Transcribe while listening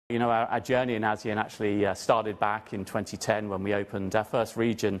Our journey in ASEAN actually started back in 2010 when we opened our first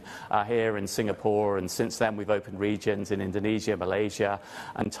region here in Singapore, and since then we've opened regions in Indonesia, Malaysia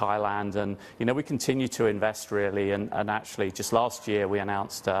and Thailand, and we continue to invest really, and actually just last year we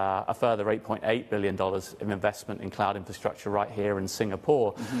announced a further $8.8 billion of investment in cloud infrastructure right here in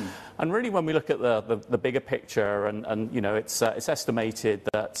Singapore. And really when we look at the bigger picture, and it's estimated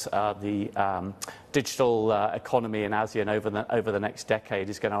that the digital economy in ASEAN over the next decade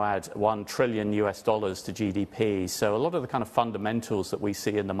is going to add $1 trillion to GDP. So a lot of the kind of fundamentals that we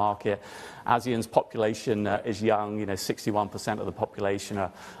see in the market, ASEAN's population is young. 61% of the population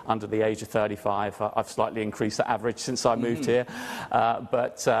are under the age of 35. I've slightly increased the average since I moved here.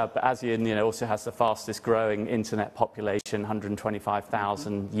 But ASEAN also has the fastest growing internet population,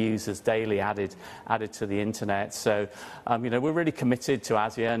 125,000 users daily added to the internet. So we're really committed to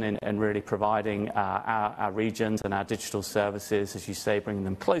ASEAN and really providing our regions and our digital services, as you say, bringing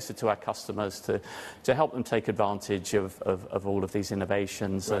them closer to our customers to help them take advantage of all of these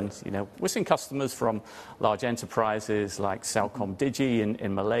innovations. Right. And we're seeing customers from large enterprises like Celcom Digi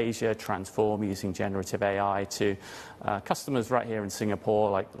in Malaysia transform using generative AI to customers right here in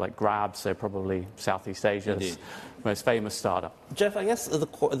Singapore like Grab, so probably Southeast Asia's most famous startup. Jeff, I guess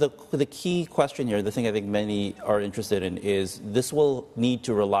the key question here, the thing I think many are interested in, is this will need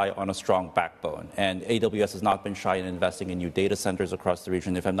to rely on a strong backbone. And AWS has not been shy in investing in new data centers across the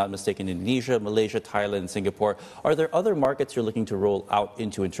region. If I'm not mistaken, Indonesia, Malaysia, Thailand, Singapore. Are there other markets you're looking to roll out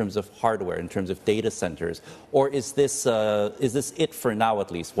into in terms of hardware, in terms of data centers? Or is this it for now,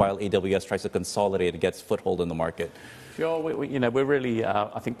 at least, while AWS tries to consolidate and gets foothold in the market? Sure, we're really,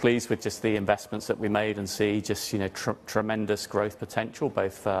 I think, pleased with just the investments that we made and see just, tremendous growth potential,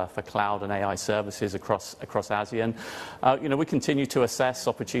 both for cloud and AI services across ASEAN. We continue to assess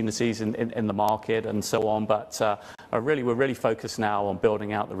opportunities in the market and so on, but we're really focused now on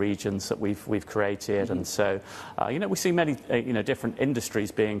building out the regions that we've created. And so, we see many, different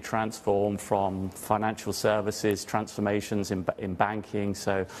industries being transformed, from financial services, transformations in banking.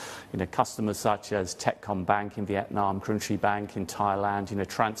 So, customers such as Techcombank in Vietnam, Country Bank in Thailand,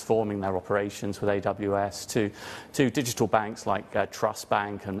 transforming their operations with AWS, to digital banks like Trust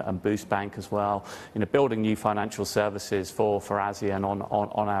Bank and Boost Bank as well, building new financial services for ASEAN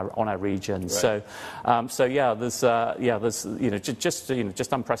on our region. Right. There's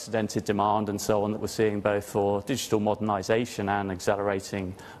just unprecedented demand and so on that we're seeing, both for digital modernization and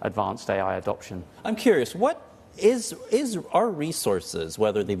accelerating advanced AI adoption. I'm curious, what is our resources,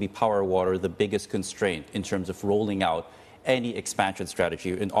 whether they be power or water, the biggest constraint in terms of rolling out any expansion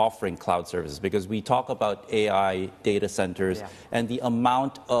strategy in offering cloud services? Because we talk about AI data centers and the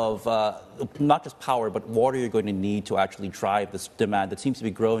amount of not just power but water you're going to need to actually drive this demand that seems to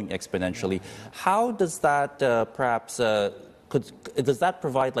be growing exponentially. How does that does that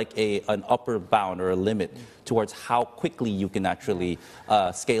provide like an upper bound or a limit towards how quickly you can actually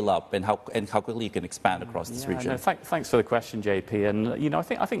scale up and how quickly you can expand across this region? No, thanks for the question, JP. And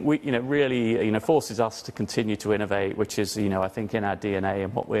I think we really forces us to continue to innovate, which is I think in our DNA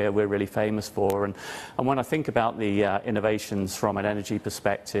and what we're really famous for. And when I think about the innovations from an energy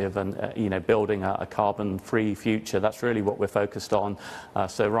perspective and building a carbon-free future, that's really what we're focused on.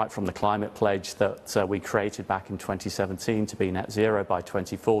 So right from the climate pledge that we created back in 2017 to be net zero by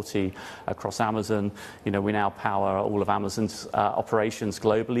 2040 across Amazon, we now power all of Amazon's operations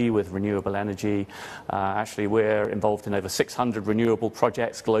globally with renewable energy. Actually, we're involved in over 600 renewable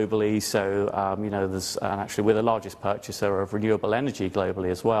projects globally. So, actually we're the largest purchaser of renewable energy globally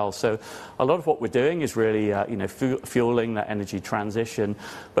as well. So a lot of what we're doing is really, fueling that energy transition.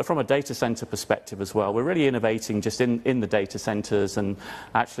 But from a data center perspective as well, we're really innovating just in the data centers, and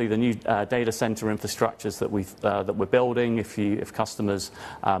actually the new data center infrastructures that we're building. If customers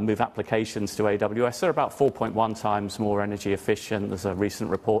move applications to AWS, they're about 4.1 times more energy efficient. There's a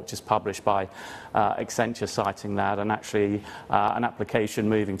recent report just published by Accenture citing that, and actually an application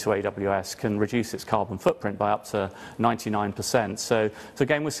moving to AWS can reduce its carbon footprint by up to 99%. So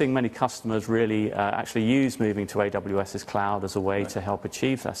again, we're seeing many customers really actually use moving to AWS's cloud as a way to help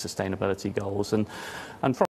achieve their sustainability goals. And from